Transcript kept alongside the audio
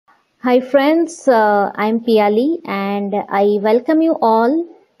Hi friends, I'm Piali and I welcome you all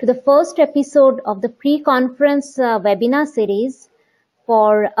to the first episode of the pre-conference webinar series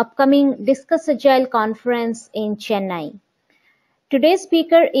for upcoming Discuss Agile conference in Chennai. Today's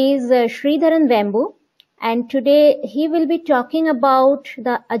speaker is Sridharan Vembu, and today he will be talking about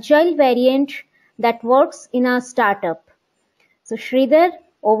the Agile variant that works in a startup. So Sridhar,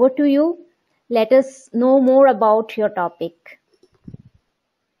 over to you. Let us know more about your topic.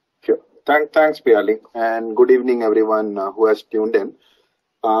 Sure. Thanks, Piali, and good evening, everyone who has tuned in.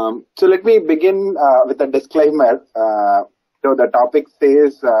 So let me begin with a disclaimer. So the topic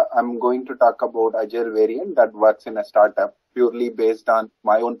says I'm going to talk about Agile Variant that works in a startup, purely based on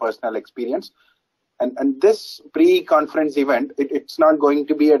my own personal experience. And this pre-conference event, it's not going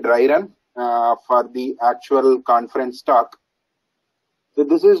to be a dry run for the actual conference talk. So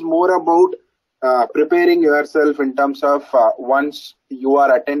this is more about preparing yourself in terms of once you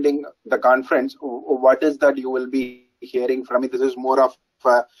are attending the conference, what is that you will be hearing from it. This is more of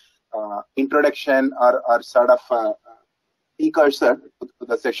introduction or sort of precursor to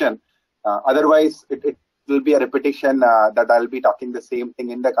the session. Otherwise, it will be a repetition that I'll be talking the same thing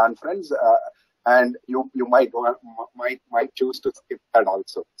in the conference, and you might choose to skip that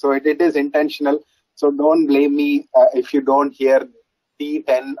also. So it is intentional. So don't blame me if you don't hear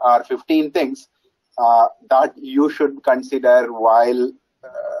 10 or 15 things that you should consider while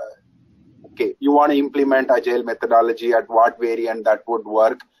you want to implement Agile methodology, at what variant that would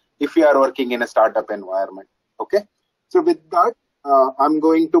work if you are working in a startup environment. Okay, so with that, I'm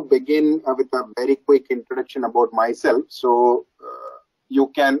going to begin with a very quick introduction about myself, so you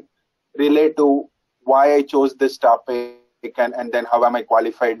can relate to why I chose this topic and then how am I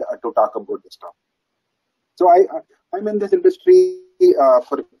qualified to talk about this topic. So I'm in this industry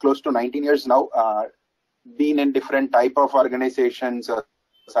for close to 19 years now, been in different type of organizations,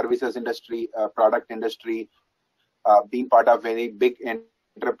 services industry, product industry, being part of very big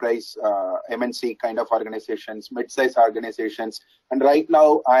enterprise, MNC kind of organizations, mid-size organizations. And right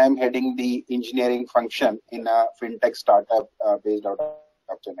now I am heading the engineering function in a fintech startup based out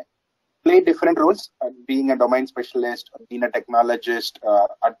of Chennai. Play different roles, being a domain specialist, being a technologist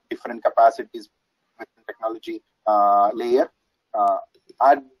at different capacities within technology layer.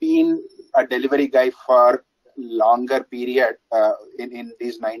 I've been a delivery guy for longer period in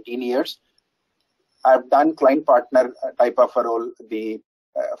these 19 years. I've done client partner type of a role, the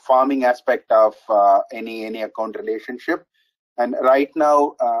farming aspect of any account relationship. And right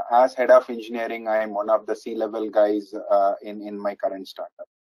now, as head of engineering, I am one of the C-level guys in my current startup.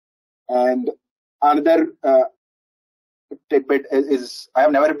 And another tidbit is I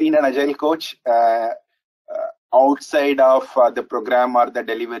have never been an Agile coach. Outside of the program or the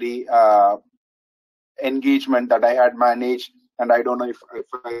delivery engagement that I had managed, and I don't know if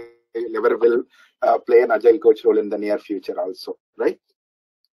I ever will play an Agile coach role in the near future also, right?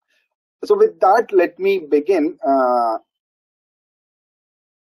 So with that, let me begin.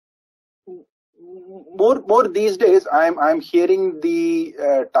 More these days, I'm hearing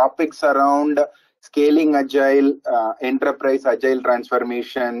the topics around scaling Agile, enterprise Agile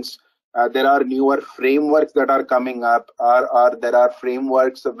transformations. There are newer frameworks that are coming up, or there are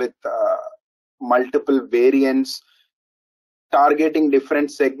frameworks with multiple variants targeting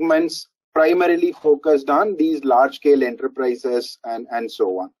different segments, primarily focused on these large-scale enterprises and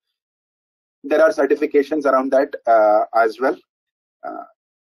so on. There are certifications around that as well.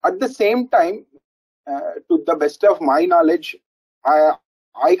 At the same time, to the best of my knowledge, I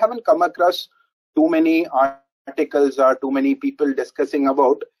haven't come across too many articles or too many people discussing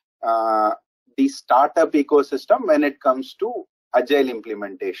about the startup ecosystem when it comes to Agile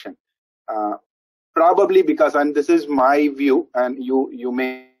implementation. Probably because, and this is my view, and you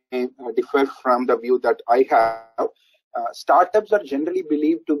may differ from the view that I have, startups are generally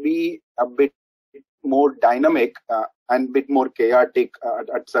believed to be a bit more dynamic and bit more chaotic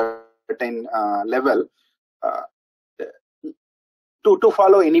at certain level to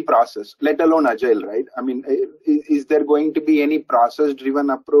follow any process, let alone Agile, right? I mean, is there going to be any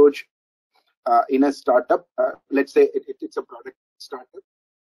process-driven approach in a startup? Let's say it's a product startup,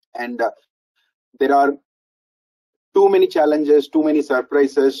 and there are too many challenges, too many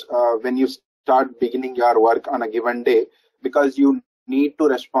surprises when you start beginning your work on a given day, because you need to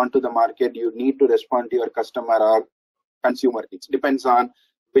respond to the market, you need to respond to your customer or consumer needs. Depends on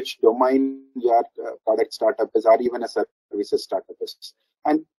which domain your product startup is, or even a services startup is.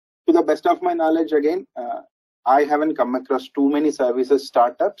 And to the best of my knowledge, again, I haven't come across too many services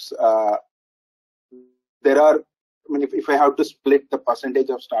startups. There are I mean, if I have to split the percentage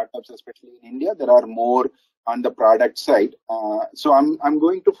of startups, especially in India, there are more on the product side. So I'm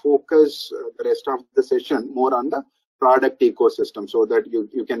going to focus the rest of the session more on the product ecosystem, so that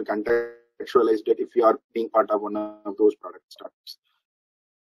you can contextualize it if you are being part of one of those product startups.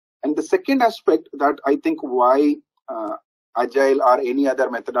 And the second aspect that I think why Agile or any other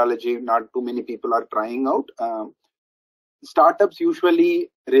methodology not too many people are trying out, startups usually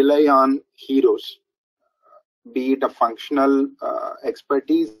rely on heroes, be it a functional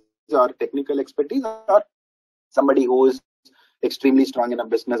expertise or technical expertise, or somebody who is extremely strong in a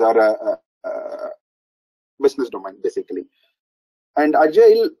business or a business domain, basically. And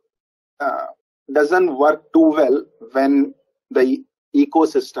Agile doesn't work too well when the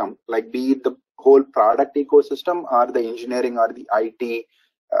ecosystem, like be it the whole product ecosystem or the engineering or the IT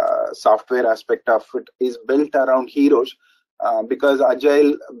software aspect of it, is built around heroes. Because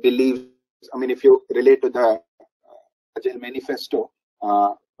Agile believes, I mean, if you relate to the Agile manifesto,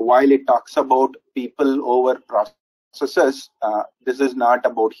 while it talks about people over processes, this is not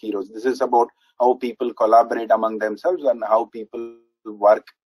about heroes. This is about how people collaborate among themselves and how people work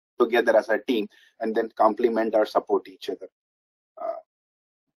together as a team and then complement or support each other.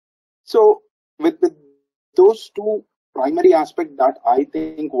 So with those two primary aspects, that I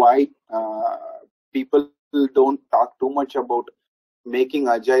think why people don't talk too much about making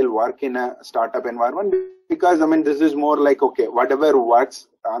Agile work in a startup environment, because I mean, this is more like, okay, whatever works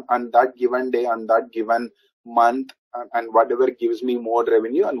on that given day, on that given month, and whatever gives me more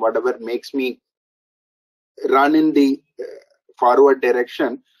revenue and whatever makes me run in the forward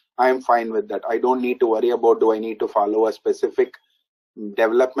direction, I am fine with that. I don't need to worry about, do I need to follow a specific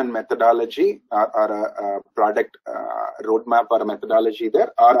development methodology or a product roadmap or a methodology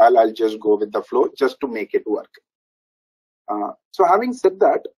there, or I'll just go with the flow just to make it work. So having said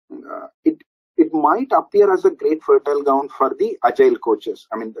that, it might appear as a great fertile ground for the Agile coaches.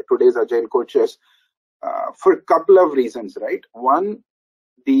 I mean, today's Agile coaches, for a couple of reasons, right? One,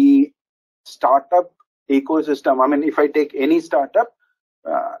 the startup ecosystem. I mean, if I take any startup,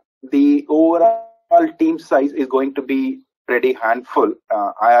 the overall team size is going to be pretty handful.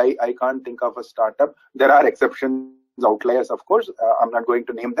 I can't think of a startup. There are exceptions, outliers, of course. I'm not going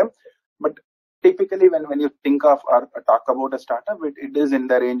to name them, but typically when you think of or talk about a startup, it is in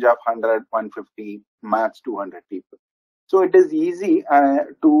the range of 100, 150, max 200 people. So it is easy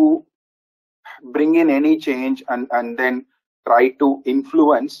to bring in any change and then try to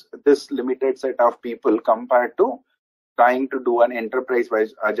influence this limited set of people compared to trying to do an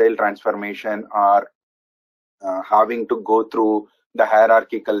enterprise-wise Agile transformation, or having to go through the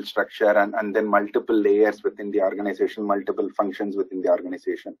hierarchical structure and then multiple layers within the organization, multiple functions within the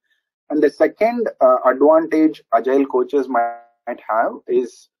organization. And the second advantage Agile coaches might have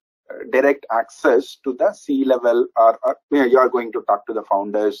is direct access to the C-level, or you are going to talk to the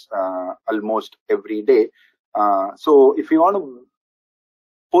founders almost every day. So if you want to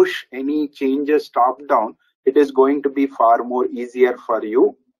push any changes top down, it is going to be far more easier for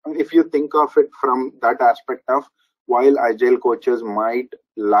you if you think of it from that aspect of, while Agile coaches might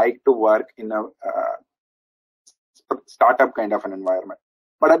like to work in a startup kind of an environment.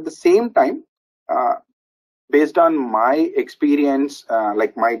 But at the same time, based on my experience,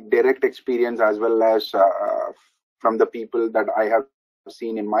 like my direct experience, as well as from the people that I have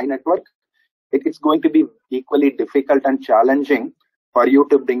seen in my network, it's going to be equally difficult and challenging for you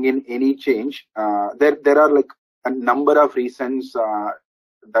to bring in any change. There are like a number of reasons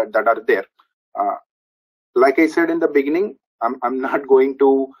that are there. Like I said in the beginning, I'm not going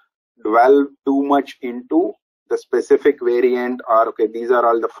to dwell too much into the specific variant, or okay, these are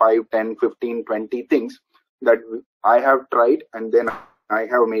all the 5, 10, 15, 20 things that I have tried, and then I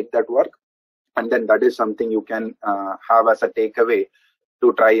have made that work. And then that is something you can have as a takeaway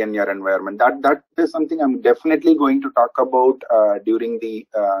to try in your environment. That is something I'm definitely going to talk about during the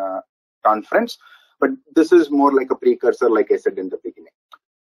conference, but this is more like a precursor, like I said in the beginning.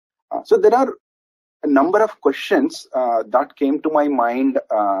 So there are a number of questions that came to my mind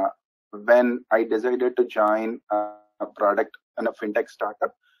when I decided to join a product and a fintech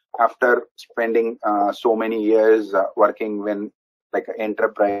startup after spending so many years working when like an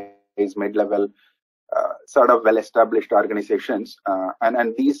enterprise, mid-level, sort of well-established organizations,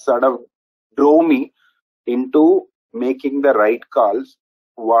 and these sort of drove me into making the right calls.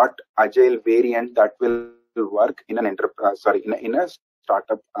 What Agile variant that will work in an enterprise, in a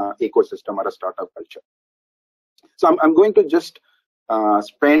startup ecosystem or a startup culture. So I'm going to just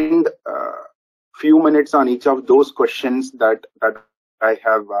spend a few minutes on each of those questions that I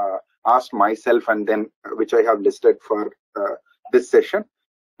have asked myself, and then which I have listed for this session.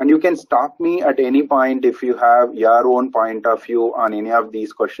 And you can stop me at any point if you have your own point of view on any of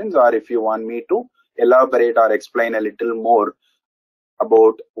these questions, or if you want me to elaborate or explain a little more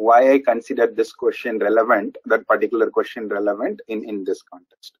about why I consider this question relevant, that particular question relevant in this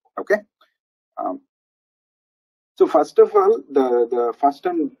context. Okay. So first of all, the first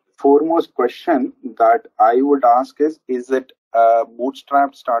and foremost question that I would ask is it a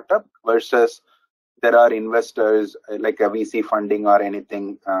bootstrap startup versus there are investors like a VC funding or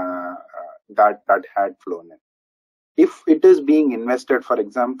anything that had flown in? If it is being invested, for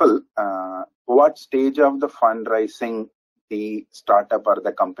example, what stage of the fundraising the startup or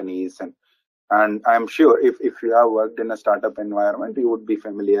the company is in? And I'm sure if you have worked in a startup environment, you would be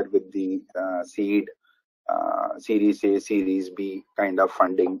familiar with the seed, Series A, Series B kind of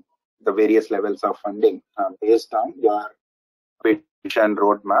funding, the various levels of funding based on your vision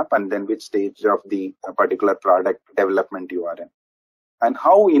roadmap and then which stage of the particular product development you are in. And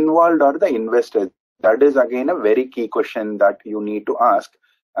how involved are the investors? That is again a very key question that you need to ask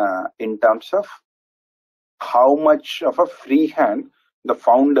in terms of how much of a free hand the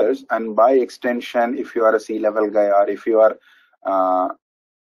founders, and by extension, if you are a C-level guy or if you are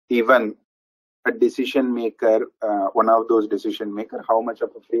even a decision maker, one of those decision maker, how much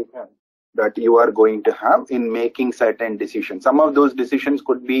of a free hand that you are going to have in making certain decisions. Some of those decisions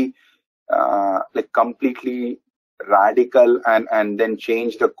could be like completely radical and then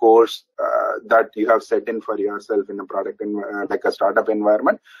change the course that you have set in for yourself in a product like a startup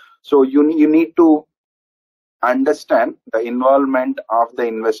environment. So you need to understand the involvement of the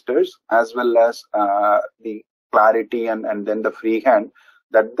investors as well as the clarity and then the free hand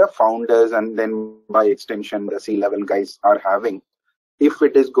that the founders and then by extension the C-level guys are having if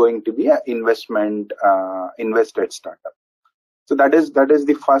it is going to be an invested startup. So that is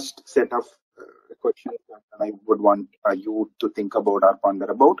the first set of questions that I would want you to think about or ponder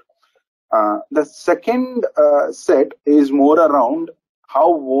about. The second set is more around how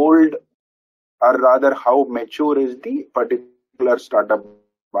old or rather how mature is the particular startup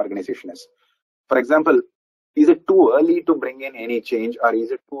organization is. For example, is it too early to bring in any change, or is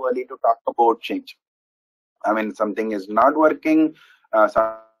it too early to talk about change? I mean, something is not working,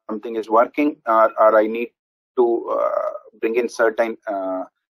 something is working, or I need to bring in certain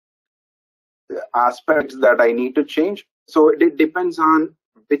aspects that I need to change. So it depends on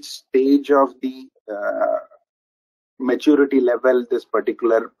which stage of the maturity level this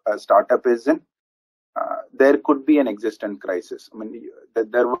particular startup is in. There could be an existent crisis. I mean,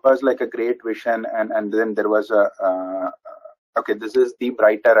 there was like a great vision, and then there was a okay, this is the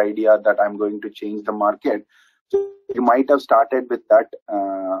brighter idea that I'm going to change the market. So you might have started with that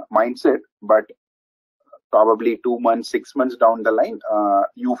mindset, but probably 2 months, 6 months down the line,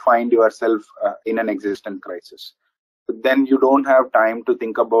 you find yourself in an existent crisis. Then you don't have time to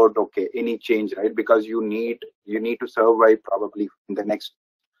think about any change, right? Because you need to survive probably in the next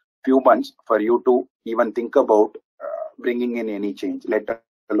few months for you to even think about bringing in any change, let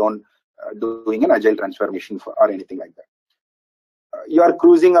alone doing an agile transformation or anything like that. You are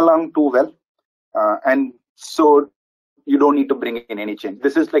cruising along too well, and so you don't need to bring in any change.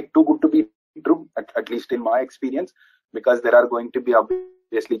 This is like too good to be true, at least in my experience, because there are going to be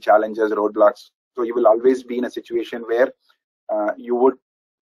obviously challenges, roadblocks. So you will always be in a situation where you would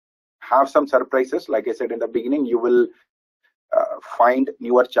have some surprises. Like I said in the beginning, you will find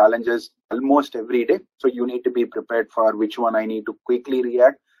newer challenges almost every day. So you need to be prepared for which one I need to quickly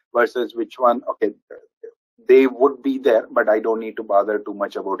react versus which one, they would be there, but I don't need to bother too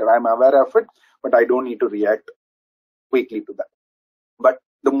much about it. I'm aware of it, but I don't need to react quickly to that. But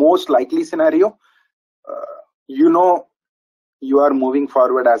the most likely scenario, you are moving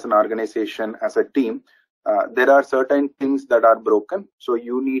forward as an organization, as a team. There are certain things that are broken. So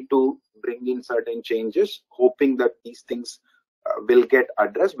you need to bring in certain changes, hoping that these things will get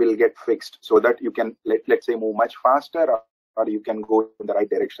addressed, will get fixed, so that you can, let's say, move much faster, or you can go in the right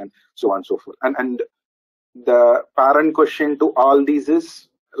direction, so on and so forth. And the parent question to all these is,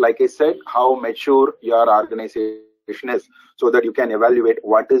 like I said, how mature your organization is, so that you can evaluate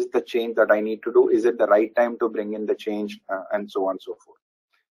what is the change that I need to do. Is it the right time to bring in the change, and so on and so forth.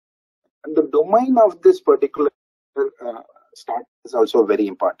 And the domain of this particular start is also very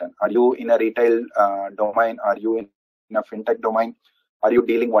important. Are you in a retail domain? Are you in a fintech domain? Are you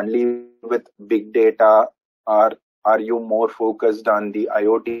dealing only with big data, or are you more focused on the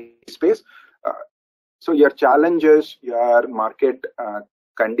IoT space? So your challenges, your market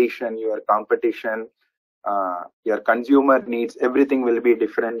condition, your competition, your consumer needs, everything will be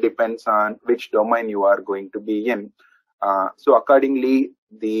different, depends on which domain you are going to be in. So accordingly,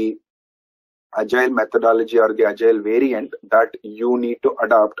 the agile methodology or the agile variant that you need to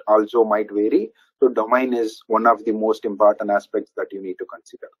adopt also might vary. So domain is one of the most important aspects that you need to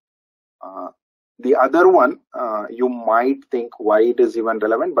consider. The other one, you might think why it is even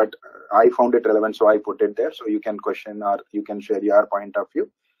relevant, but I found it relevant, so I put it there. So you can question or you can share your point of view.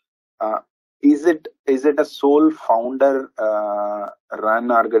 Is it a sole founder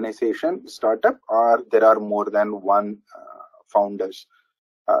run organization startup, or there are more than one founders?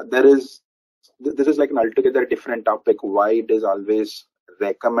 This is like an altogether different topic. Why it is always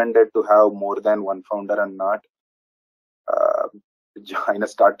recommended to have more than one founder and not join a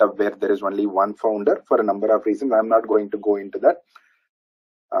startup where there is only one founder, for a number of reasons. I'm not going to go into that.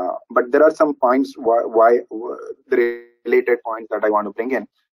 But there are some points why the related points that I want to bring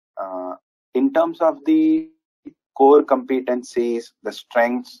in terms of the core competencies, the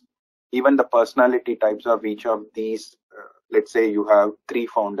strengths, even the personality types of each of these. Let's say you have 3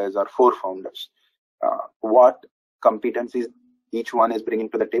 founders or 4 founders. What competencies each one is bringing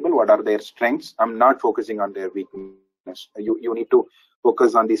to the table? What are their strengths? I'm not focusing on their weakness. You need to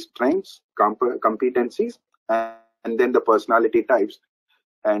focus on the strengths, competencies, and then the personality types,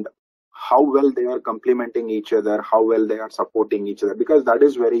 and how well they are complementing each other, how well they are supporting each other, because that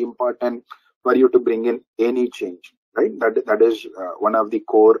is very important for you to bring in any change, right? That is one of the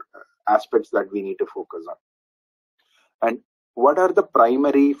core aspects that we need to focus on. And what are the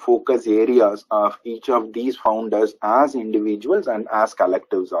primary focus areas of each of these founders as individuals and as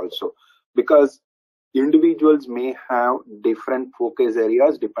collectives also? Because individuals may have different focus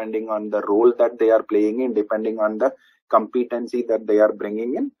areas depending on the role that they are playing in, depending on the competency that they are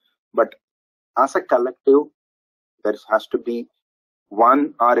bringing in. But as a collective, there has to be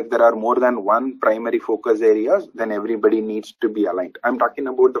one, or if there are more than one primary focus areas, then everybody needs to be aligned. I'm talking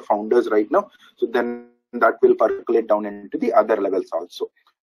about the founders right now. So then that will percolate down into the other levels also.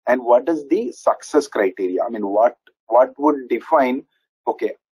 And what is the success criteria? I mean, what would define,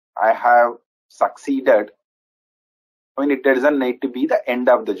 okay, I have succeeded? I mean, it doesn't need to be the end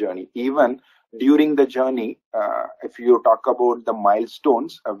of the journey. Even during the journey, if you talk about the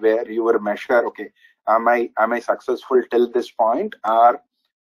milestones where you were measure, okay, am I successful till this point, or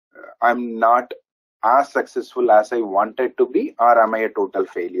I'm not as successful as I wanted to be, or am I a total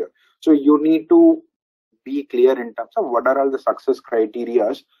failure? So you need to be clear in terms of what are all the success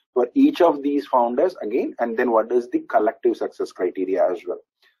criteria for each of these founders again, and then what is the collective success criteria as well.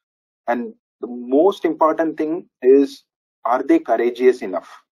 And the most important thing is, are they courageous enough?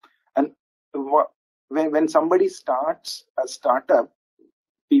 And when somebody starts a startup,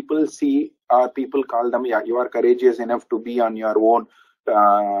 people see, people call them, yeah, you are courageous enough to be on your own,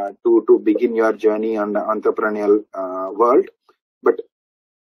 to begin your journey on the entrepreneurial world. But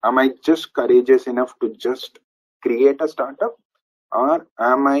am I just courageous enough to just create a startup, or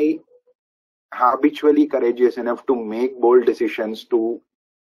am I habitually courageous enough to make bold decisions, to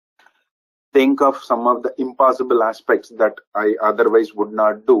think of some of the impossible aspects that I otherwise would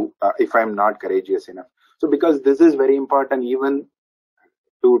not do if I'm not courageous enough? So because this is very important, even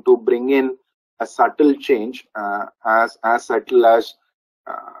to bring in a subtle change, as subtle as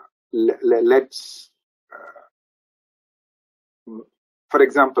let's for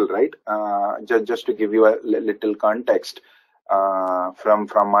example, right, just to give you a little context from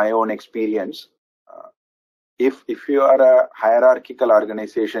my own experience, if you are a hierarchical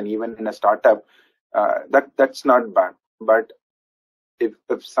organization, even in a startup, that's not bad. But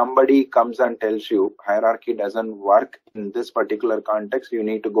if somebody comes and tells you hierarchy doesn't work in this particular context, you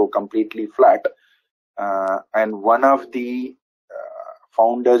need to go completely flat, and one of the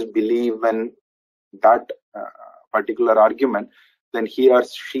founders believe in that particular argument, then he or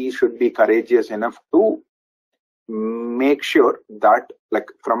she should be courageous enough to make sure that, like,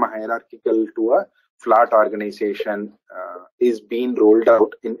 from a hierarchical to a flat organization is being rolled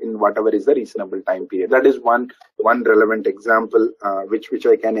out in whatever is the reasonable time period. That is one relevant example which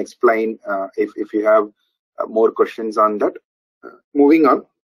I can explain if you have more questions on that. Moving on,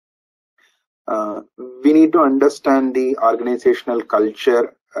 we need to understand the organizational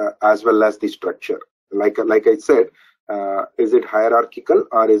culture as well as the structure. Like I said, is it hierarchical,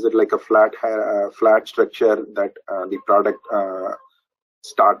 or is it like a flat structure that the product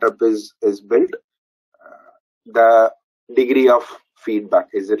startup is built? The degree of feedback,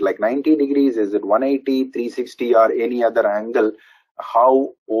 is it like 90 degrees, is it 180, 360, or any other angle? How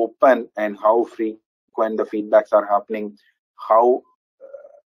open and how frequent the feedbacks are happening, how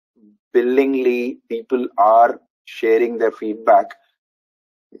willingly people are sharing their feedback,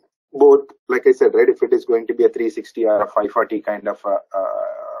 both, like I said, right, if it is going to be a 360 or a 540 kind of a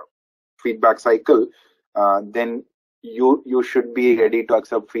feedback cycle, then you should be ready to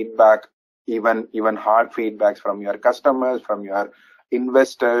accept feedback even hard feedbacks from your customers, from your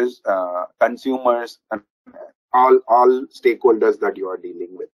investors, consumers, and all stakeholders that you are dealing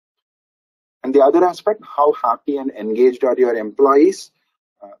with. And the other aspect, how happy and engaged are your employees?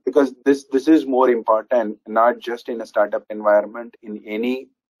 Because this is more important, not just in a startup environment, in any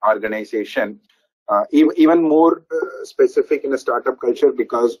organization, even more specific in a startup culture,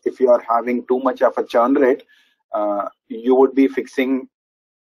 because if you are having too much of a churn rate, you would be fixing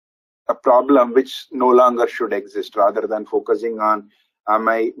a problem which no longer should exist, rather than focusing on, am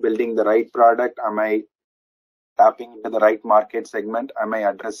I building the right product, am I tapping into the right market segment, am I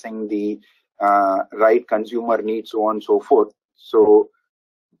addressing the right consumer needs, so on and so forth. So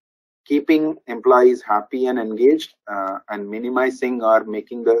keeping employees happy and engaged and minimizing or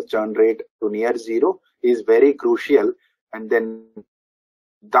making the churn rate to near zero is very crucial. And then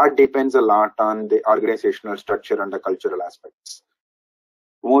that depends a lot on the organizational structure and the cultural aspects.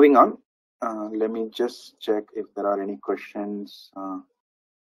 Moving on, let me just check if there are any questions.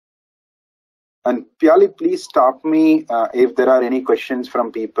 And Piali, please stop me if there are any questions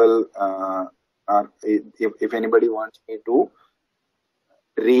from people, or if anybody wants me to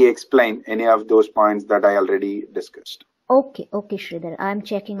re-explain any of those points that I already discussed. Okay, Sridhar. I'm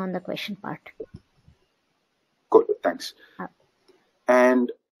checking on the question part. Good, thanks.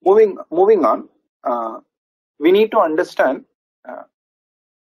 And moving on, we need to understand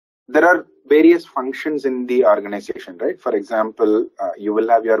there are various functions in the organization, right? For example, you will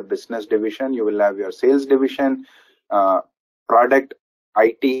have your business division, you will have your sales division, product,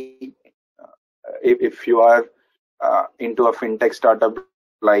 IT. If you are into a fintech startup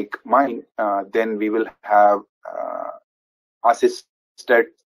like mine, then we will have assisted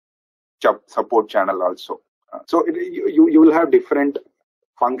support channel also. So you will have different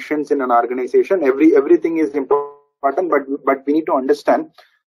functions in an organization. Everything is important, but we need to understand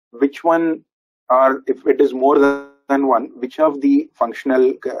which one, or if it is more than one, which of the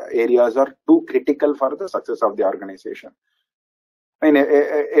functional areas are too critical for the success of the organization. I mean,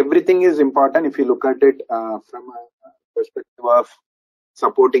 everything is important if you look at it from a perspective of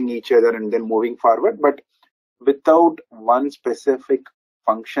supporting each other and then moving forward. But without one specific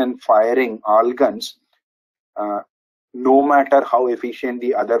function firing all guns, no matter how efficient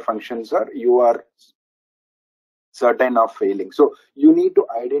the other functions are, you are certain of failing. So you need to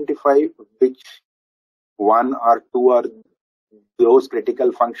identify which one or two are those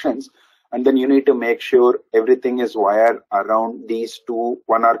critical functions, and then you need to make sure everything is wired around these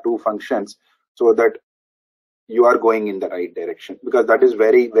one or two functions, so that you are going in the right direction. Because that is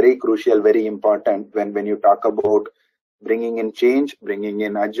very, very crucial, very important when you talk about bringing in change, bringing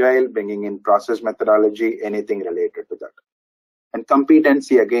in agile, bringing in process methodology, anything related to that. And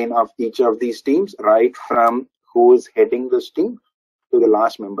competency again of each of these teams, right from who is heading this team to the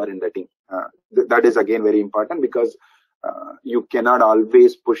last member in the team. That is again very important, because you cannot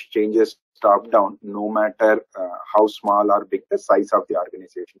always push changes top down, no matter how small or big the size of the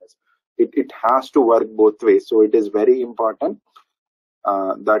organization is. It has to work both ways. So it is very important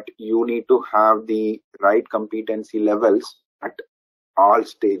that you need to have the right competency levels at all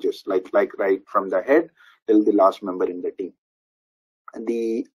stages, like right from the head till the last member in the team. And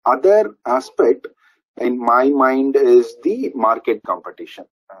the other aspect in my mind is the market competition.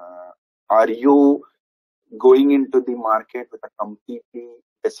 Are you going into the market with a completely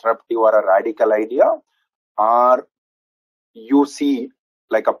disruptive or a radical idea, or you see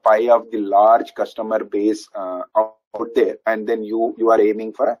like a pie of the large customer base out there, and then you are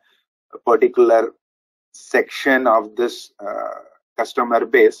aiming for a particular section of this customer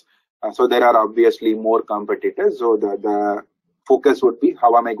base? So there are obviously more competitors. So the focus would be,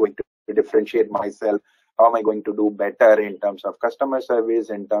 how am I going to differentiate myself? How am I going to do better in terms of customer service,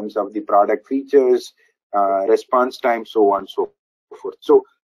 in terms of the product features, response time, so on and so forth. So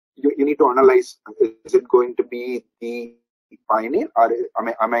you need to analyze, is it going to be the pioneer, or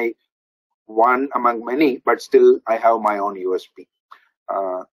am I one among many, but still I have my own USP?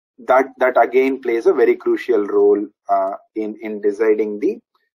 That again plays a very crucial role in deciding the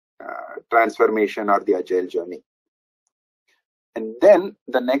transformation or the agile journey. And then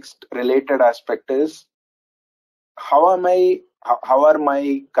the next related aspect is, how are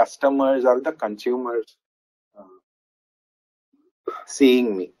my customers or the consumers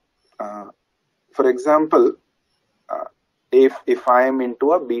seeing me? For example, if I am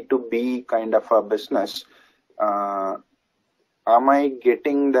into a B2B kind of a business, am I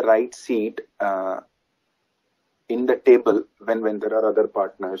getting the right seat in the table when there are other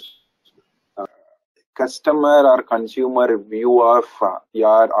partners? Customer or consumer view of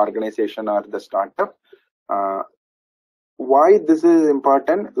your organization or the startup why this is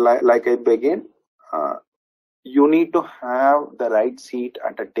important, like I begin, you need to have the right seat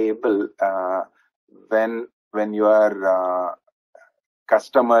at a table when you are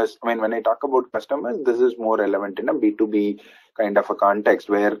customers. I mean, when I talk about customers, this is more relevant in a B2B kind of a context,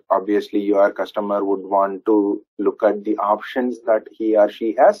 where obviously your customer would want to look at the options that he or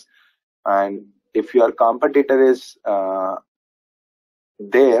she has, and if your competitor is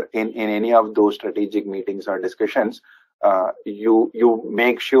there in any of those strategic meetings or discussions, you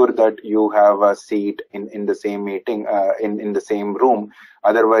make sure that you have a seat in the same meeting, in the same room.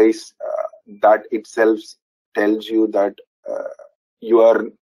 Otherwise, that itself tells you that you are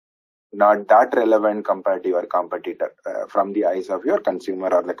not that relevant compared to your competitor from the eyes of your consumer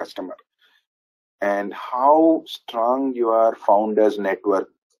or the customer. And how strong your founders network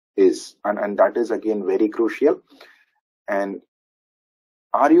is, and that is again very crucial. And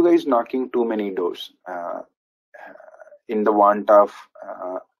are you guys knocking too many doors in the want of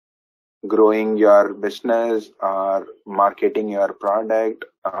growing your business or marketing your product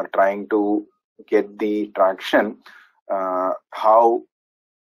or trying to get the traction? How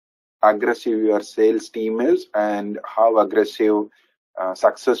aggressive your sales team is and how aggressive,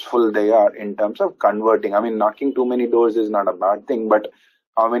 successful they are in terms of converting. I mean, knocking too many doors is not a bad thing, but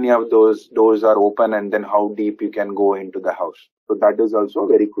how many of those doors are open, and then how deep you can go into the house. So that is also a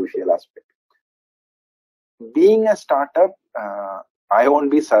very crucial aspect. Being a startup, I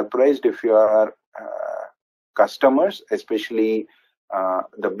won't be surprised if your customers, especially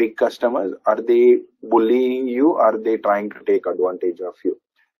the big customers, are they bullying you? Are they trying to take advantage of you?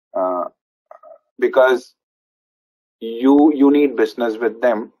 Because you need business with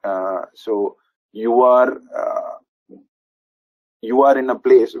them, so you are in a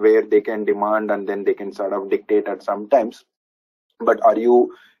place where they can demand, and then they can sort of dictate at some times. But are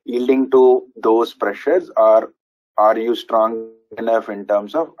you yielding to those pressures, or are you strong enough in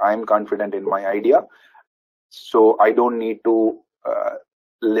terms of, I'm confident in my idea, so I don't need to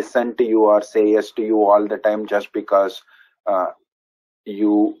listen to you or say yes to you all the time just because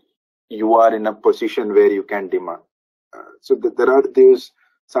you are in a position where you can demand. So there are these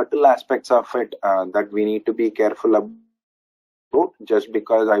subtle aspects of it that we need to be careful about. Just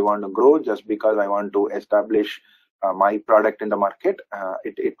because I want to grow, just because I want to establish my product in the market,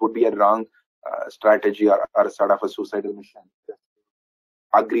 it would be a wrong strategy or sort of a suicidal mission.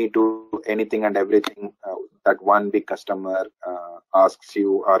 Agree to anything and everything that one big customer asks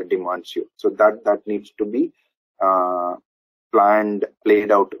you or demands you. So that needs to be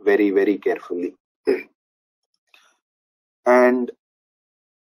played out very, very carefully. And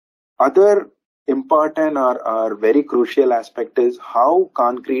other important or very crucial aspect is how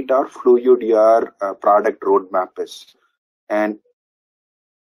concrete or fluid your product roadmap is. And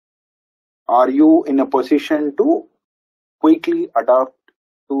are you in a position to quickly adapt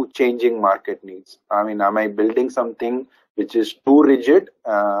to changing market needs? I mean, am I building something which is too rigid?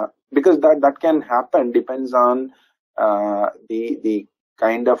 Because that can happen, depends on the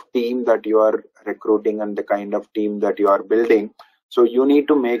kind of team that you are recruiting and the kind of team that you are building. So you need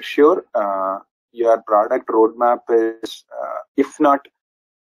to make sure your product roadmap is, if not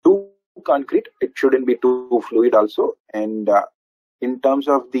too concrete, it shouldn't be too fluid also. And in terms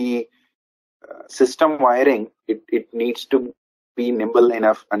of the system wiring, it needs to be nimble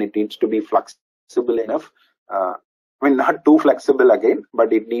enough, and it needs to be flexible enough. I mean, not too flexible again,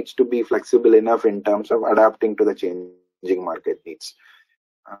 but it needs to be flexible enough in terms of adapting to the changing market needs.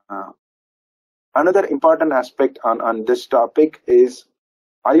 Another important aspect on this topic is,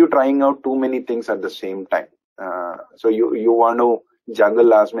 are you trying out too many things at the same time? So you want to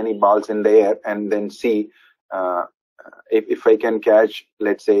juggle as many balls in the air and then see if I can catch,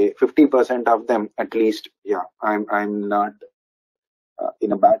 let's say, 50% of them at least. Yeah, I'm not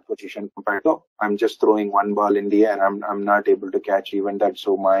in a bad position compared to, I'm just throwing one ball in the air. I'm not able to catch even that.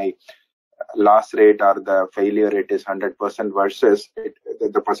 So my loss rate or the failure rate is 100% versus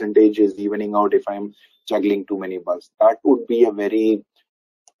the percentage is evening out if I'm juggling too many balls. That would be a very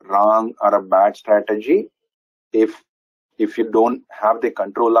wrong or a bad strategy if you don't have the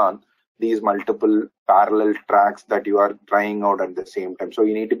control on these multiple parallel tracks that you are trying out at the same time. So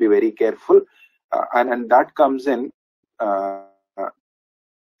you need to be very careful, and that comes in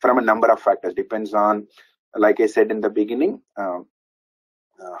from a number of factors. Depends on, like I said in the beginning,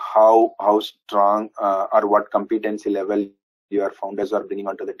 how strong or what competency level your founders are bringing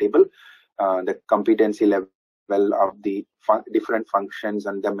onto the table, the competency level of the different functions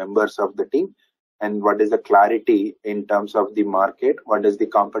and the members of the team, and what is the clarity in terms of the market, what is the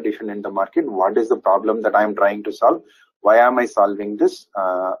competition in the market, what is the problem that I'm trying to solve, why am I solving this,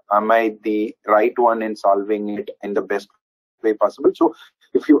 am I the right one in solving it in the best way possible. So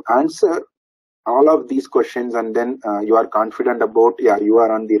if you answer all of these questions and then you are confident about, yeah, you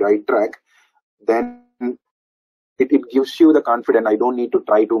are on the right track, then it gives you the confidence. I don't need to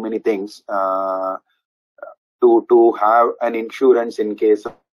try too many things to have an insurance in case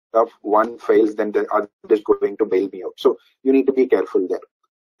of one fails, then the other is going to bail me out. So you need to be careful there.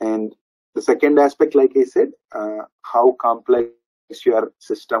 And the second aspect, like I said, how complex your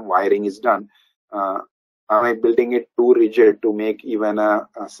system wiring is done. Am I building it too rigid to make even a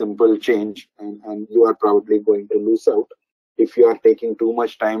simple change? And you are probably going to lose out if you are taking too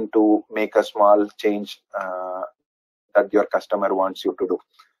much time to make a small change that your customer wants you to do.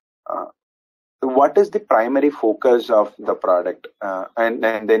 What is the primary focus of the product and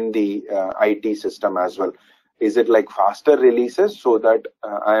then the IT system as well? Is it like faster releases so that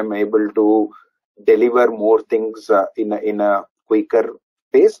I am able to deliver more things in a quicker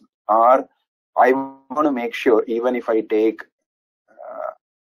pace, or I want to make sure even if I take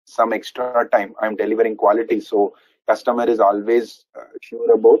some extra time, I'm delivering quality, so customer is always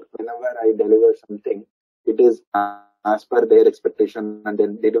sure about whenever I deliver something, it is as per their expectation, and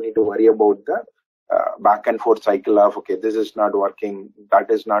then they don't need to worry about the back and forth cycle of, okay, this is not working, that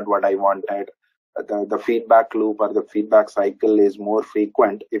is not what I wanted. The feedback loop or the feedback cycle is more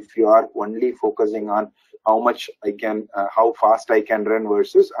frequent if you are only focusing on how much I can, how fast I can run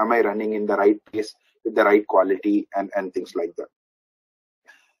versus am I running in the right pace with the right quality and things like that.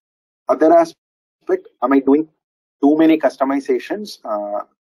 Other aspect, am I doing too many customizations?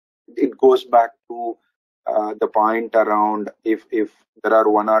 It goes back to the point around if there are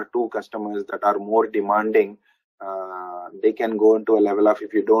one or two customers that are more demanding, they can go into a level of,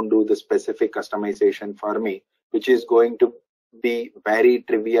 if you don't do the specific customization for me, which is going to be very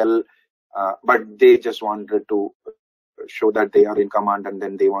trivial, but they just wanted to show that they are in command and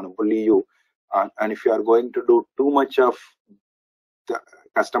then they want to bully you. And if you are going to do too much of the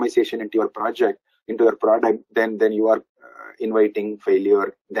customization into your project, into your product, then you are inviting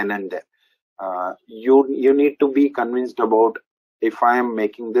failure then and there. You need to be convinced about, if I am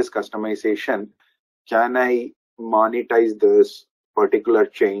making this customization, can I monetize this particular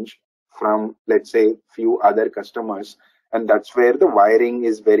change from, let's say, few other customers? And that's where the wiring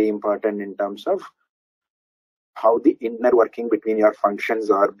is very important in terms of how the inner working between your functions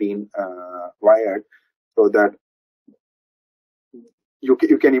are being wired, so that you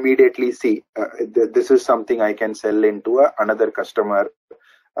can immediately see this is something I can sell into another customer,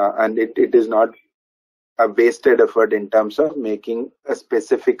 and it is not a wasted effort in terms of making a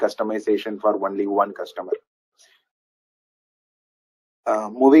specific customization for only one customer.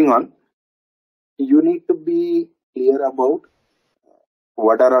 Moving on, you need to be clear about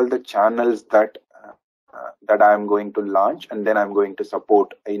what are all the channels that I'm going to launch and then I'm going to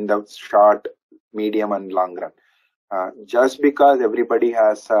support in the short, medium, and long run. Just because everybody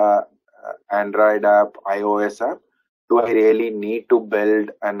has a Android app, iOS app, do I really need to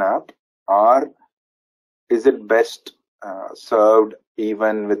build an app, or is it best served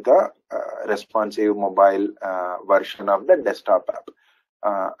even with the responsive mobile version of the desktop app?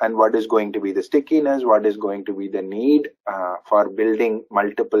 And what is going to be the stickiness? What is going to be the need for building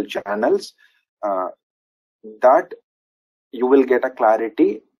multiple channels? That you will get a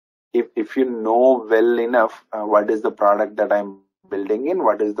clarity if you know well enough what is the product that I'm building in,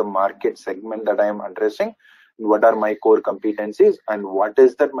 what is the market segment that I am addressing, what are my core competencies, and what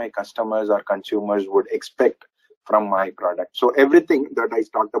is that my customers or consumers would expect from my product. So everything that I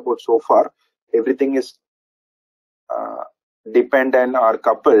talked about so far, everything is dependent or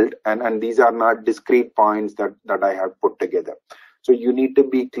coupled, and these are not discrete points that I have put together. So you need to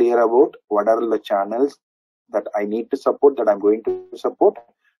be clear about what are the channels that I need to support, that I'm going to support.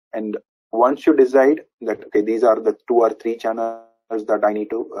 And once you decide that, okay, these are the 2 or 3 channels that I need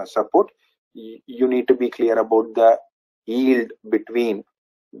to support, you need to be clear about the yield between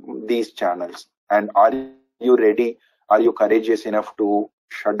these channels. And are you ready? Are you courageous enough to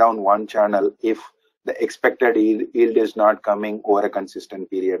shut down one channel if the expected yield is not coming over a consistent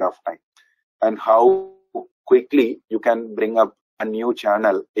period of time? And how quickly you can bring up a new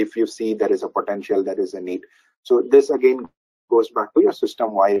channel if you see there is a potential, there is a need. So this again goes back to your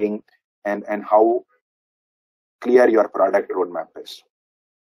system wiring and how clear your product roadmap is.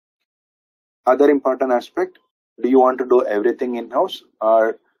 Other important aspect, do you want to do everything in-house,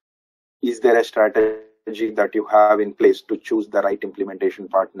 or is there a strategy that you have in place to choose the right implementation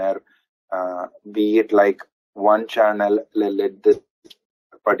partner? Be it like one channel, let this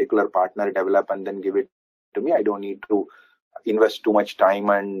particular partner develop and then give it to me. I don't need to invest too much time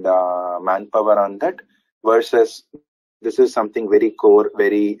and manpower on that, versus this is something very core,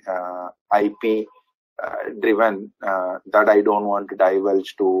 very IP driven that I don't want to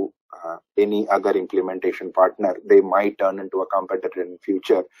divulge to any other implementation partner. They might turn into a competitor in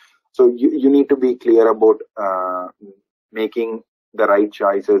future. So you need to be clear about making the right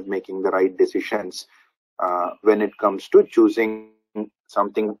choices, making the right decisions when it comes to choosing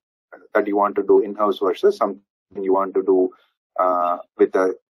something that you want to do in-house versus something you want to do with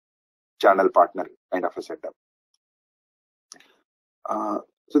a channel partner kind of a setup.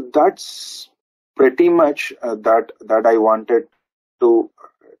 So that's pretty much that I wanted to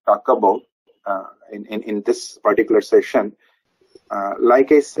talk about in this particular session.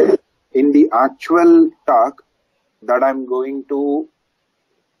 Like I said, in the actual talk that I'm going to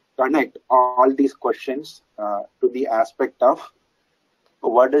connect all these questions to the aspect of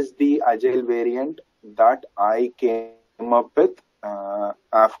what is the Agile variant that I came up with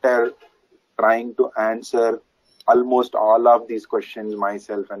after trying to answer almost all of these questions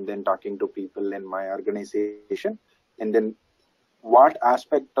myself and then talking to people in my organization, and then what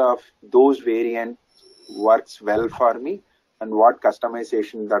aspect of those variants works well for me and what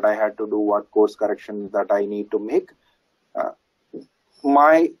customization that I had to do, what course correction that I need to make.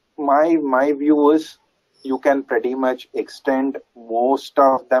 My view is you can pretty much extend most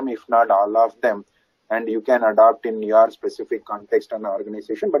of them, if not all of them, and you can adapt in your specific context and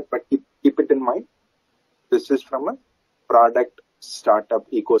organization, but keep it in mind. This is from a product startup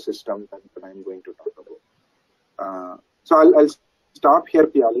ecosystem that I'm going to talk about. So I'll stop here,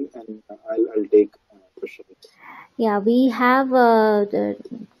 Piali, and I'll take questions. Yeah, we have a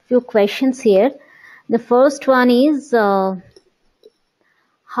few questions here. The first one is, how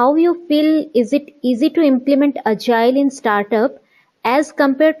you feel, is it easy to implement Agile in startup as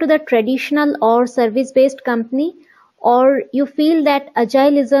compared to the traditional or service-based company, or you feel that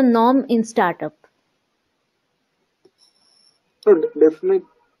Agile is a norm in startup? So definitely,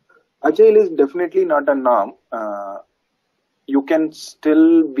 Agile is definitely not a norm. You can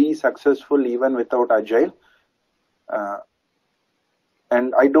still be successful even without Agile.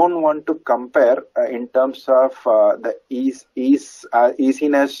 And I don't want to compare in terms of the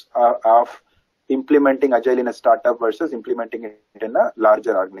easiness of implementing Agile in a startup versus implementing it in a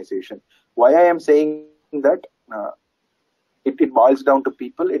larger organization. Why I am saying that, it boils down to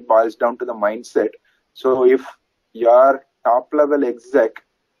people, it boils down to the mindset. So if your top level exec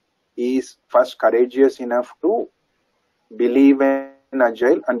is first courageous enough to believe in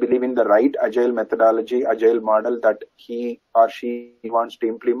Agile and believe in the right Agile methodology, Agile model that he or she wants to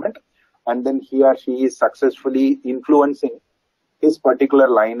implement, and then he or she is successfully influencing his particular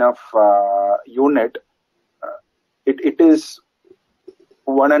line of unit, it is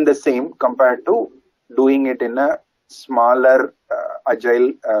one and the same compared to doing it in a smaller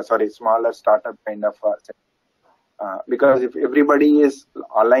smaller startup kind of because if everybody is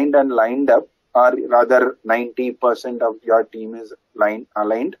aligned and lined up, or rather 90% of your team is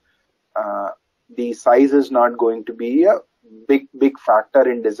aligned, the size is not going to be a big factor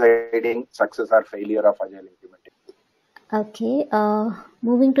in deciding success or failure of Agile implementation. Okay,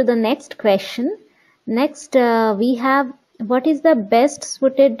 moving to the next question. Next, we have, what is the best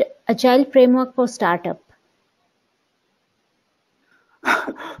suited Agile framework for startup?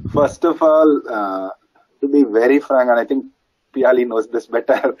 First of all, to be very frank, and I think Piali knows this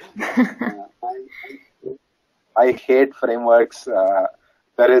better, I hate frameworks.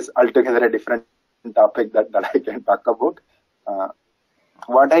 There is altogether a different topic that I can talk about.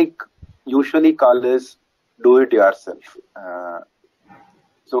 What I usually call is do it yourself.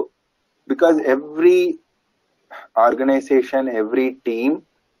 So, because every organization, every team,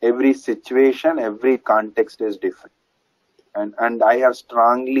 every situation, every context is different. And I have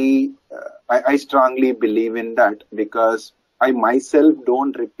strongly, I strongly believe in that, because I myself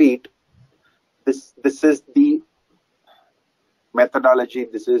don't repeat this. This is the methodology.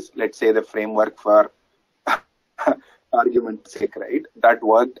 This is, let's say, the framework for argument's sake, right? That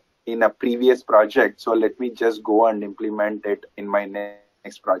worked in a previous project, so let me just go and implement it in my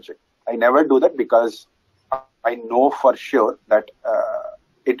next project. I never do that because I know for sure that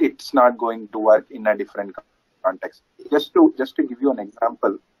it's not going to work in a different context. Just to give you an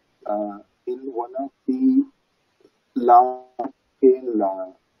example, in one of the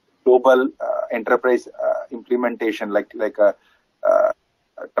large-scale global enterprise implementation, like a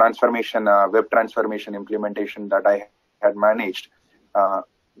transformation, web transformation implementation that I had managed,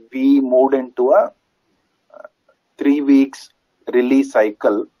 we moved into a 3 weeks release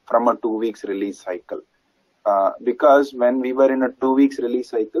cycle from a 2 weeks release cycle. Because when we were in a 2 weeks release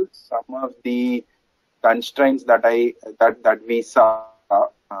cycle, some of the constraints that we saw,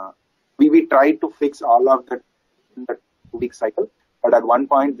 we tried to fix all of that in the 2 week cycle. But at one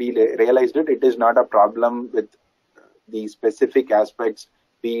point, we realized it is not a problem with the specific aspects,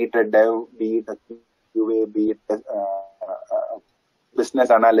 be it a dev, be it a QA, be it a business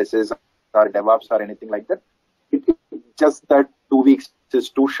analysis or DevOps or anything like that. It's just that 2 weeks is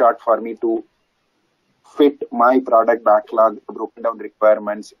too short for me to fit my product backlog, broken down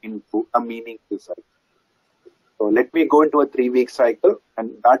requirements into a meaningful cycle. So let me go into a 3-week cycle,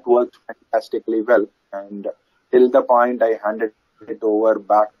 and that worked fantastically well. And till the point I handed it over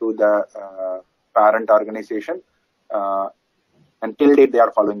back to the parent organization, and till date they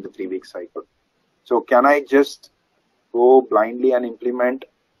are following the 3-week cycle. So can I just go blindly and implement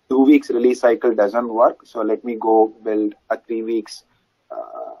 2 weeks release cycle? Doesn't work. So let me go build a 3 weeks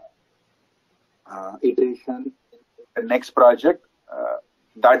iteration in the next project.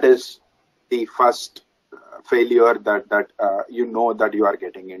 That is the first failure that you know that you are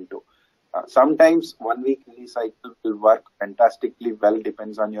getting into. Sometimes 1 week release cycle will work fantastically well,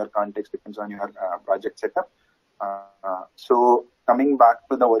 depends on your context, depends on your project setup. So coming back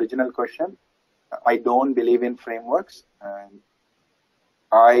to the original question, I don't believe in frameworks, and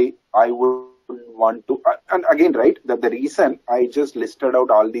I would want to, and again, right, that the reason I just listed out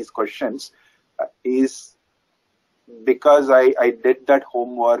all these questions is because I did that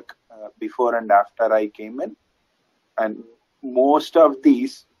homework before and after I came in, and most of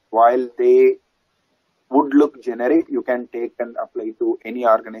these, while they would look generic, you can take and apply to any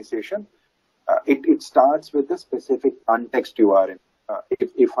organization. It starts with the specific context you are in.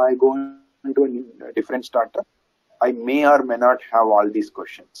 If I go into a different startup, I may or may not have all these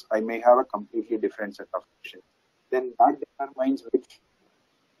questions. I may have a completely different set of questions. Then that determines which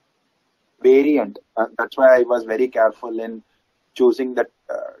variant. That's why I was very careful in choosing that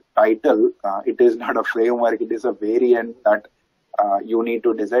title. It is not a framework, it is a variant that you need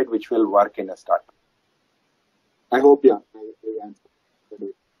to decide which will work in a startup. I hope, I answered.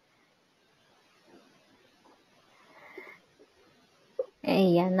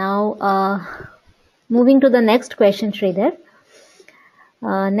 Yeah, now moving to the next question, Sridhar.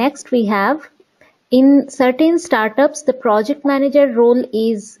 Next we have, in certain startups, the project manager role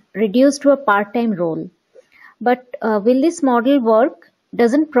is reduced to a part-time role. But will this model work?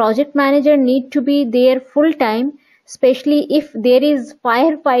 Doesn't project manager need to be there full-time, especially if there is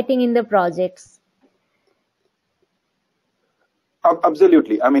firefighting in the projects?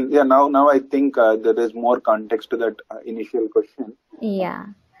 Absolutely. I mean, now I think there is more context to that initial question. Yeah.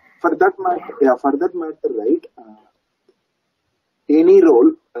 For that matter, right? Any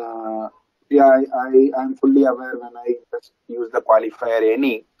role, I'm fully aware when I just use the qualifier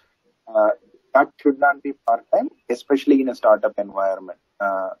any, that should not be part-time, especially in a startup environment.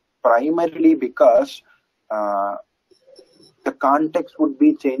 Primarily because the context would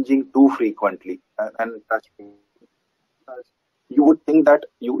be changing too frequently, and that's you would think that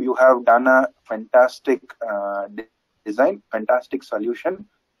you have done a fantastic design, fantastic solution,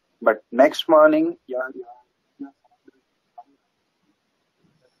 but next morning,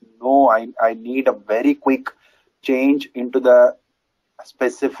 no, I need a very quick change into the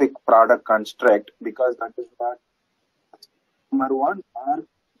specific product construct, because that is what customer wants, or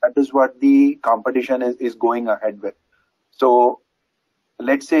that is what the competition is going ahead with. So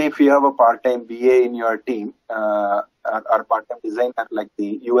let's say if you have a part-time BA in your team, or part-time designer, like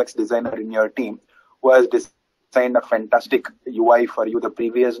the UX designer in your team, who has designed a fantastic UI for you the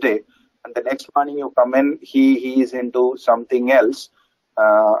previous day, and the next morning you come in, he is into something else.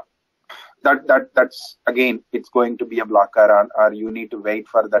 That's again, it's going to be a blocker, or you need to wait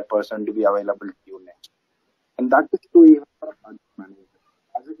for that person to be available to you next. And that is true even for a project manager.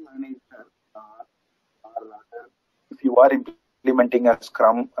 Project manager, or rather, if you are implementing a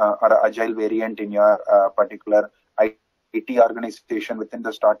Scrum or an Agile variant in your particular IT organization within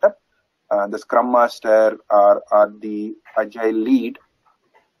the startup, the Scrum Master or the Agile lead,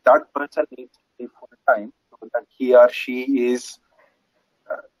 that person needs to be full time so that he or she is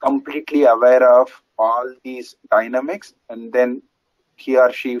completely aware of all these dynamics, and then he or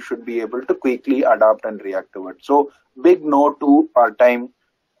she should be able to quickly adapt and react to it. So big no to part-time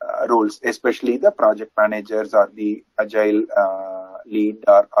roles, especially the project managers or the Agile lead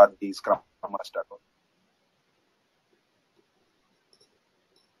or the Scrum Master.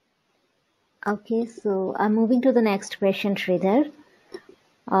 Okay, so I'm moving to the next question, Sridhar.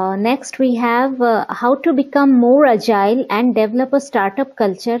 Next, we have how to become more agile and develop a startup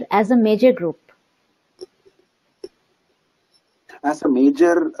culture as a major group. As a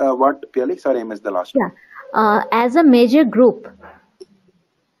major, what, Piali? Sorry, I missed the last one. As a major group.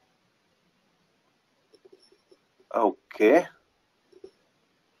 Okay.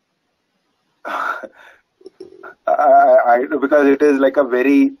 because it is like a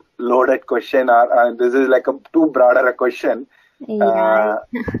very loaded question, or this is like a too broader a question. Yeah,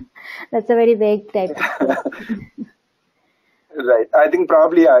 that's a very vague type of question. Right. I think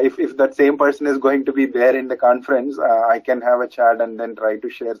probably if that same person is going to be there in the conference, I can have a chat and then try to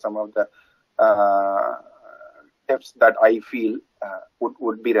share some of the tips that I feel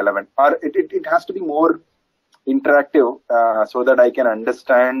would be relevant. Or it has to be more interactive so that I can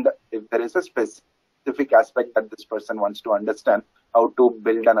understand if there is a specific aspect that this person wants to understand, how to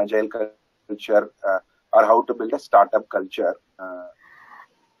build an agile culture or how to build a startup culture.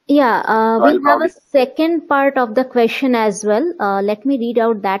 Yeah, So we I'll have a probably second part of the question as well. Let me read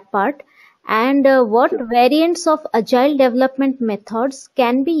out that part. And what sure. variants of agile development methods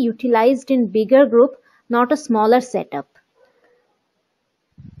can be utilized in bigger group, not a smaller setup?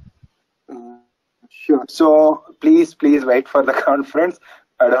 Sure. So please wait for the conference.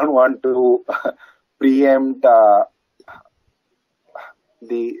 I don't want to preempt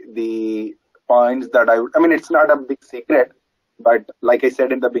the points that I mean, it's not a big secret, but like I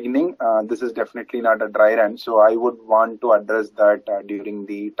said in the beginning, this is definitely not a dry run. So I would want to address that during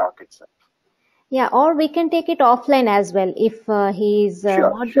the talk itself. Yeah, or we can take it offline as well. If he is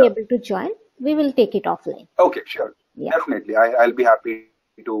Sure, not be sure. able to join, we will take it offline. Okay, sure. Yeah. Definitely. I'll be happy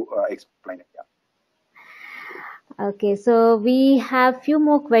to explain it. Yeah. Okay, so we have few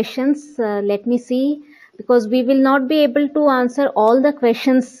more questions. Let me see, because we will not be able to answer all the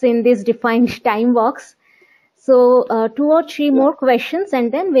questions in this defined time box. So 2 or 3 Yeah. more questions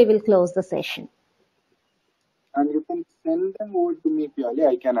and then we will close the session. And you can send them over to me, Pyali.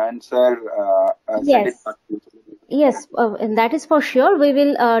 I can answer, send it Yes, back to you. yes, and that is for sure. We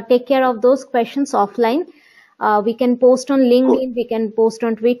will take care of those questions offline. We can post on Cool. LinkedIn, we can post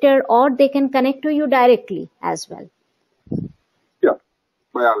on Twitter, or they can connect to you directly as well. Yeah,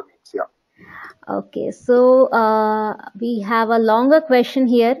 by all means, yeah. Okay, so we have a longer question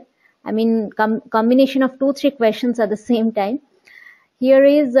here. I mean, combination of 2, 3 questions at the same time. Here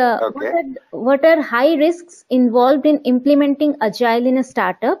is Okay. what are high risks involved in implementing agile in a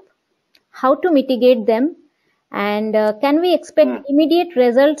startup? How to mitigate them? And can we expect immediate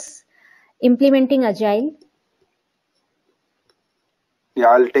results implementing agile? Yeah,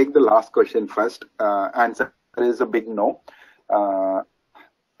 I'll take the last question first. Answer is a big no.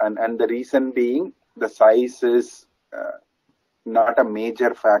 And the reason being, the size is not a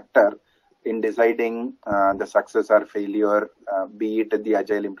major factor in deciding the success or failure, be it the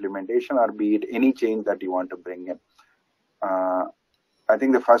agile implementation or be it any change that you want to bring in. I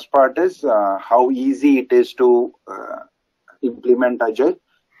think the first part is how easy it is to implement agile.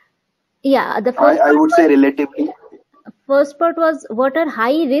 Yeah, the I would say relatively. first part was what are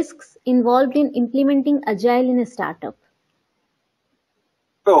high risks involved in implementing agile in a startup?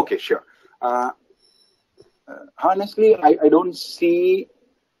 Okay, sure. Honestly, I don't see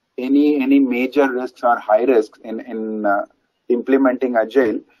any major risks or high risks in implementing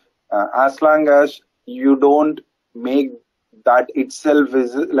agile, as long as you don't make that itself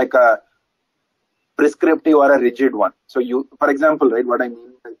is like a prescriptive or a rigid one. So you, for example, right, what I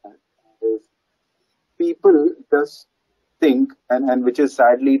mean by that is people just think, and which is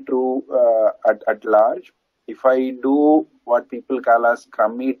sadly true at large, if I do what people call as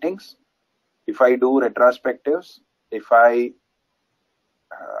scrum meetings, if I do retrospectives, if I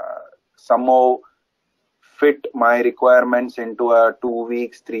somehow fit my requirements into a 2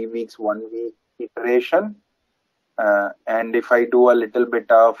 weeks, 3 weeks, 1 week iteration, and if I do a little bit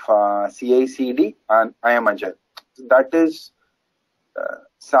of CI/CD, and I am agile. That is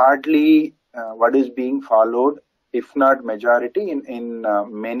sadly what is being followed, if not majority, in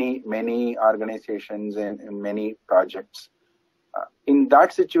many organizations and in many projects. In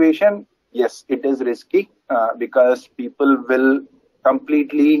that situation, yes, it is risky because people will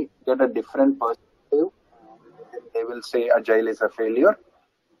completely get a different perspective. They will say agile is a failure.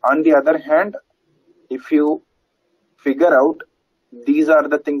 On the other hand, if you figure out these are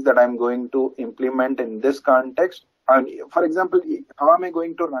the things that I'm going to implement in this context, and for example, how am I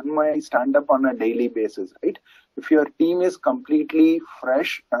going to run my stand-up on a daily basis, right? If your team is completely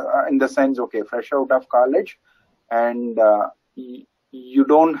fresh, in the sense, okay, fresh out of college, and you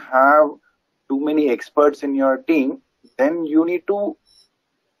don't have too many experts in your team, then you need to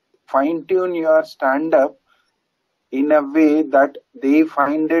fine-tune your stand-up in a way that they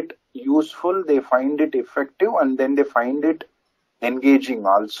find it useful, they find it effective, and then they find it engaging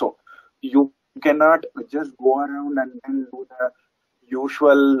also. You cannot just go around and then do the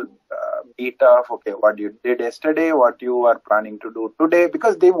usual beta of, okay, what you did yesterday, what you are planning to do today,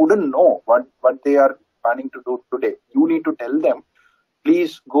 because they wouldn't know what they are planning to do today. You need to tell them,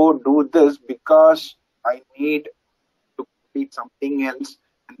 please go do this because I need complete something else,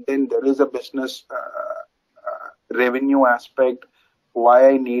 and then there is a business revenue aspect, why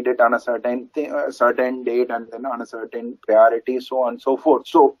I need it on a certain certain date and then on a certain priority, so on and so forth.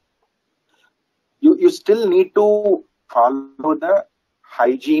 So you still need to follow the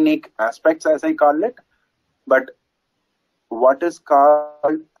hygienic aspects, as I call it, but what is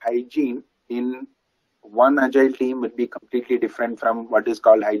called hygiene in one agile team would be completely different from what is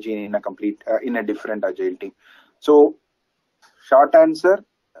called hygiene in a different agile team. So short answer,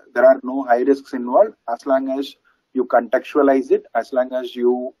 there are no high risks involved as long as you contextualize it, as long as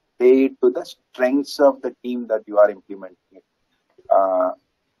you pay to the strengths of the team that you are implementing it.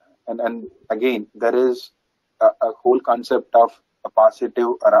 And again, there is a whole concept of a positive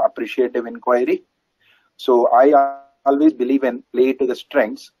or appreciative inquiry. So I always believe in play to the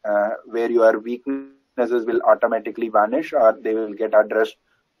strengths, where your weaknesses will automatically vanish or they will get addressed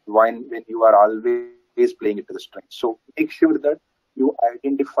when you are always playing it to the strengths. So make sure that you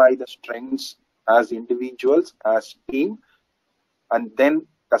identify the strengths as individuals, as team, and then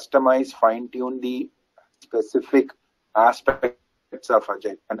customize, fine-tune the specific aspects of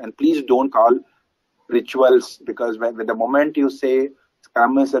Agile. And please don't call rituals, because when the moment you say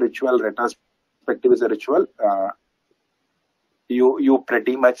Scrum is a ritual, retrospective is a ritual, you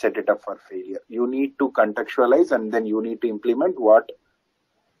pretty much set it up for failure. You need to contextualize and then you need to implement what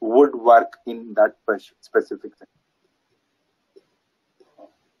would work in that specific thing.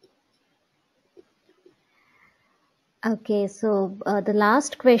 Okay, so the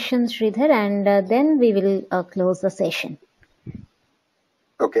last question, Sridhar, and then we will close the session.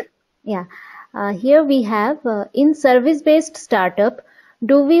 Okay. Yeah. Here we have, in service-based startup,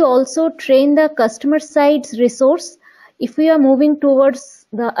 do we also train the customer side's resource if we are moving towards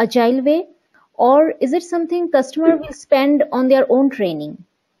the agile way, or is it something customer will spend on their own training?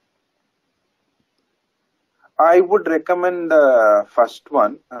 I would recommend the first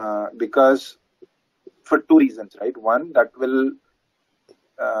one because for two reasons, right? One, that will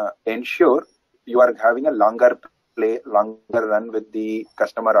ensure you are having a longer run with the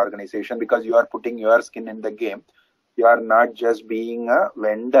customer organization, because you are putting your skin in the game. You are not just being a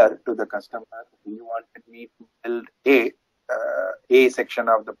vendor to the customer. You wanted me to build a section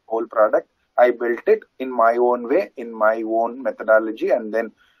of the whole product. I built it in my own way, in my own methodology, and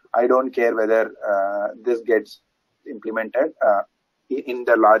then I don't care whether this gets implemented in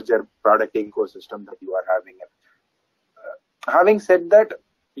the larger product ecosystem that you are having. Having said that,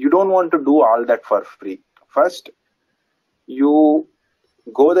 you don't want to do all that for free. First, you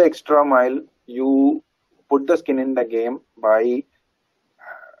go the extra mile, you put the skin in the game by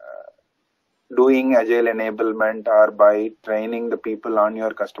doing agile enablement or by training the people on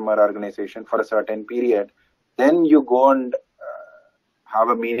your customer organization for a certain period. Then you go and have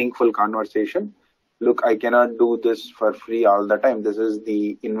a meaningful conversation. Look, I cannot do this for free all the time. This is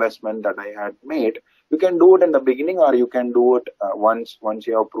the investment that I had made. You can do it in the beginning, or you can do it once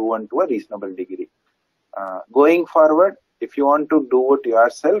you have proven to a reasonable degree. Going forward, if you want to do it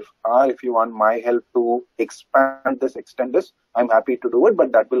yourself, or if you want my help to expand this, extend this, I'm happy to do it,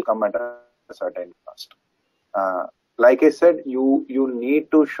 but that will come at a certain cost. Like I said, you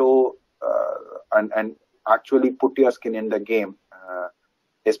need to show and actually put your skin in the game,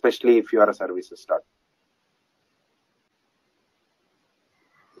 especially if you are a services startup.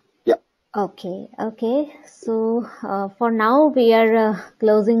 Yeah. Okay. So for now, we are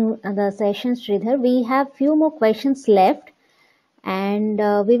closing the session, Sridhar. We have few more questions left, and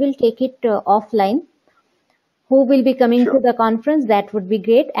we will take it offline. Who will be coming to the conference? That would be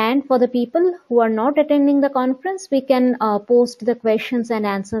great. And for the people who are not attending the conference, we can post the questions and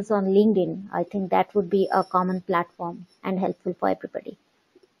answers on LinkedIn. I think that would be a common platform and helpful for everybody.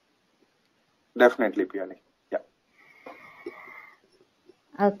 Definitely, Piani. Yeah.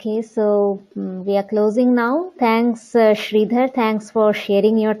 Okay, so we are closing now. Thanks, Sridhar. Thanks for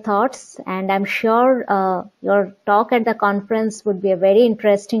sharing your thoughts. And I'm sure your talk at the conference would be a very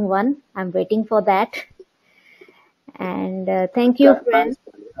interesting one. I'm waiting for that. And thank you, friends.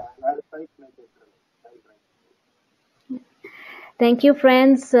 Thank you,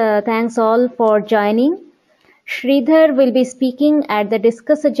 friends. Thanks all for joining. Sridhar will be speaking at the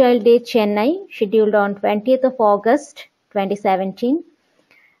Discuss Agile Day Chennai, scheduled on 20th of August 2017.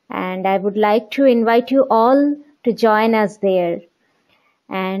 And I would like to invite you all to join us there.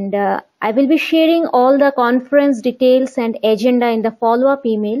 And I will be sharing all the conference details and agenda in the follow-up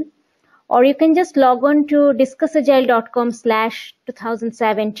email. Or you can just log on to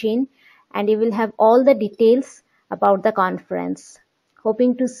discussagile.com/2017 and you will have all the details about the conference.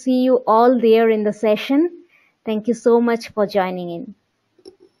 Hoping to see you all there in the session. Thank you so much for joining in.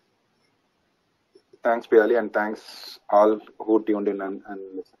 Thanks, Piyali, and thanks all who tuned in and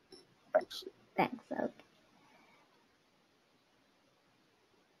listened. Thanks. Thanks. Okay.